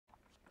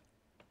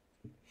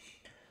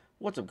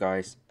What's up,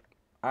 guys?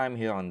 I'm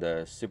here on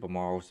the Super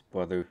Mario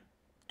Brother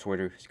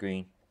Twitter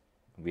screen,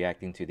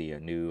 reacting to the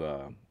new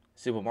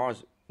Super Mario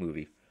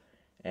movie,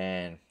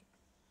 and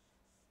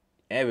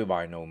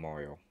everybody know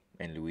Mario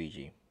and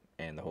Luigi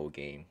and the whole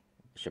game,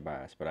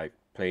 Shabazz. But I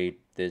played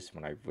this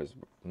when I was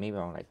maybe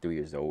around like 3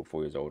 years old,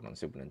 4 years old on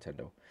Super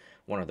Nintendo,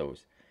 one of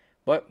those.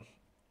 But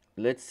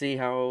let's see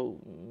how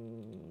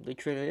the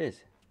trailer is.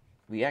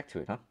 React to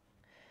it, huh?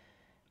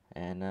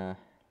 And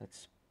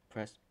let's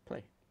press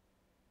play.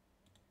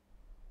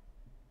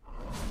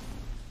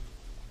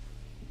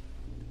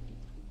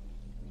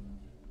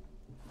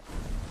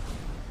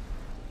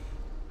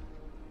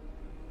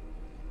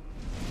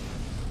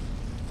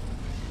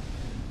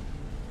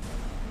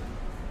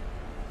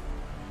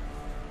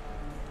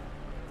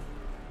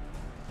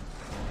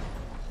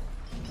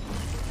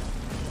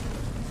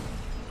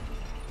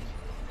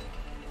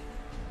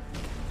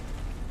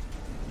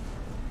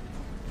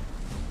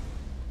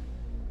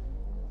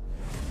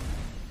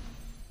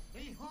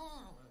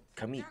 Behold,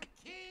 Kamik. the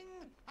king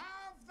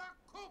of the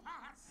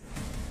Koopas!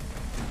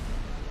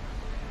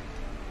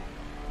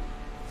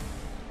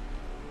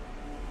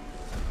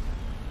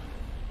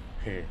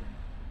 Hey.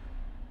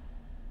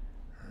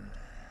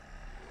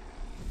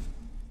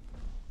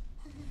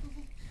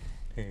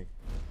 Hey.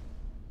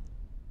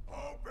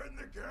 Open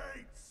the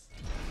gates!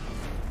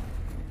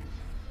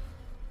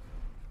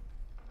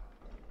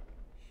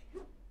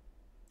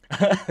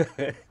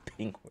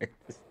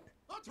 Penguins.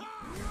 Attack!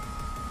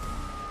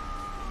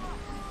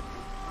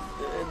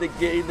 The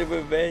game, the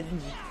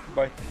revenge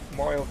by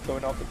Mario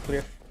throwing off the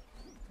cliff.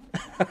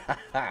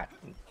 That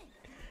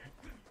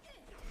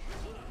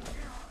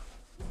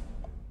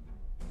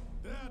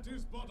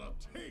is but a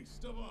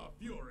taste of our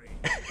fury.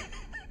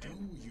 Do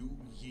you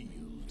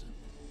yield?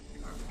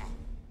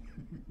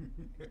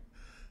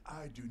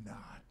 I do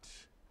not.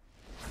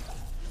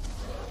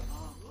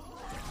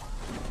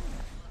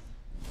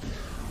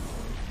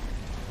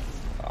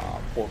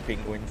 Ah, poor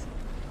penguins.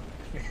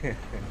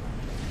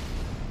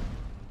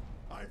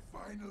 I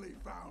finally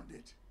found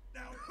it.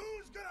 Now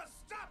who's gonna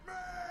stop me?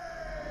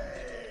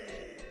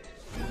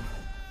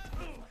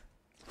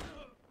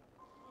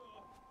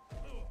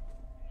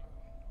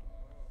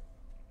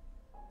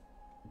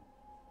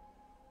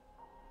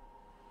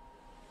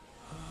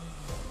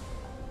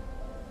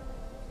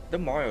 The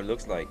Mario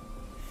looks like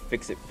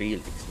Fix-It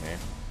Felix, man.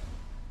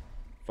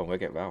 From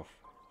Wreck-It Ralph.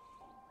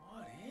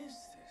 What is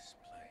this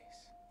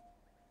place?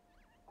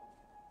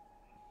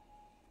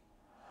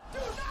 Do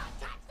not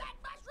touch that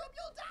mushroom,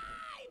 you'll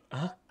die!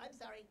 Huh? I'm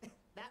sorry.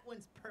 That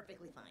one's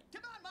perfectly fine.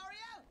 Come on,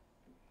 Mario!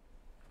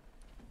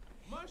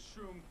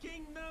 Mushroom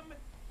Kingdom,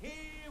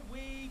 here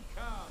we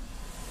come.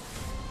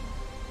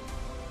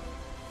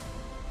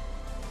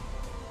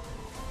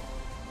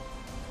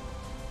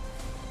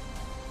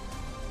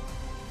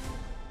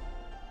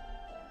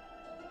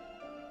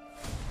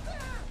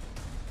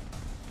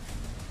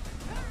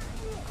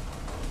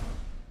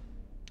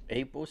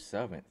 April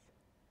 7th.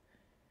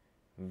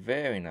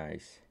 Very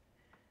nice.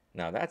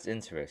 Now that's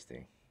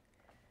interesting.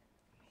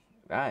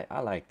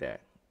 I like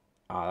that.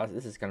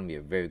 This is gonna be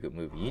a very good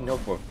movie. You know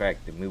for a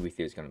fact the movie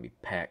theater is gonna be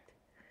packed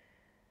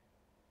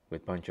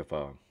with a bunch of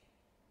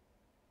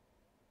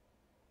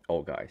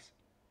old guys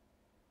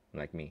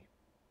like me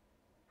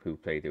who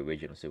played the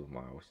original Super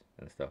Mario's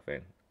and stuff,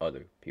 and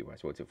other people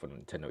as well too from the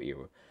Nintendo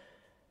era.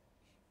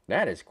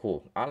 That is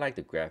cool. I like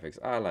the graphics.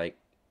 I like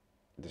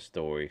the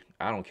story.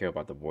 I don't care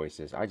about the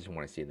voices. I just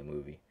want to see the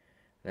movie.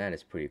 That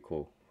is pretty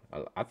cool.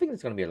 I think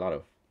there's gonna be a lot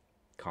of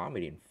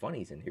comedy and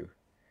funnies in here.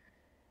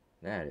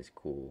 That is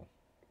cool.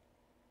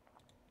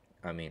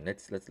 I mean,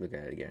 let's look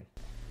at it again.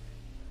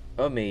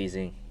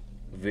 Amazing,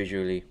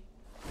 visually.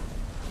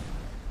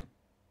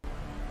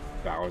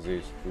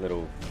 Bowser's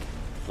little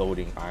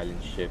floating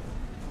island ship.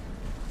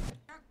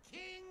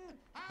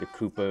 The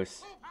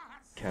Koopas,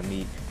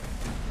 Kamik.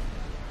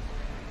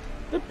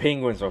 The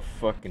penguins are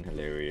fucking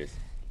hilarious.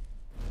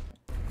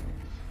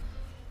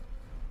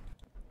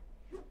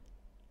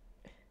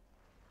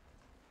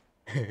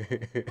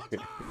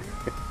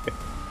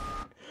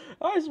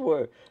 I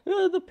swear,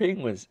 the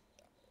penguins.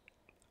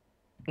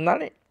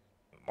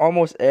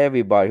 Almost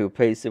everybody who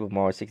plays Super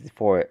Mario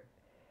 64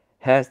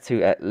 has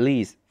to at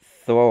least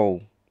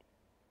throw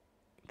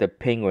the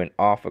penguin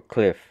off a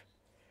cliff.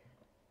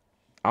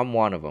 I'm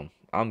one of them.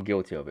 I'm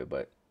guilty of it,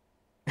 but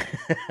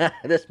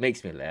this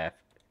makes me laugh.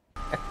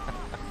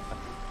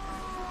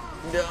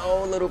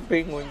 No, little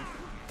penguin.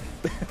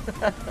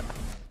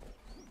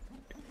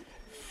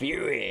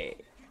 Fury.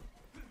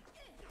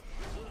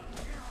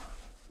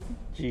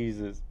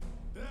 Jesus.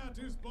 That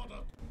is but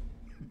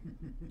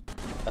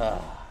a...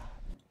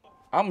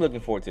 I'm looking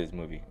forward to this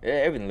movie.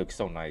 Everything looks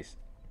so nice.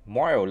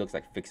 Mario looks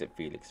like Fix-It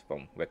Felix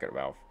from Wreck-It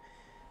Ralph.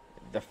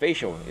 The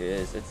facial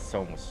it's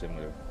so much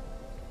similar.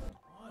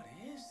 What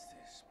is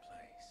this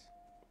place?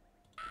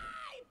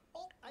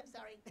 Oh, I'm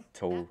sorry.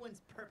 Toad. That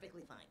one's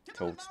perfectly fine.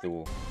 Come on,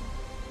 Mario! Toadstool.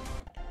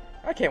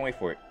 I can't wait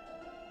for it.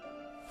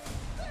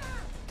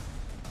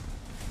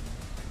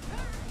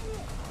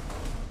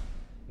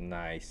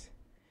 Nice.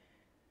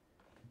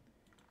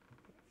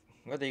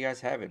 well, there you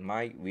guys have it.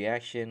 My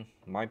reaction,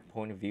 my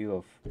point of view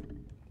of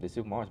the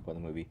Super Mario Bros.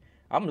 Movie.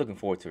 I'm looking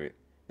forward to it.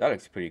 That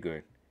looks pretty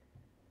good.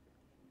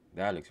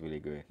 That looks really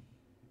good.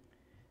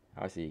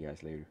 I'll see you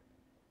guys later.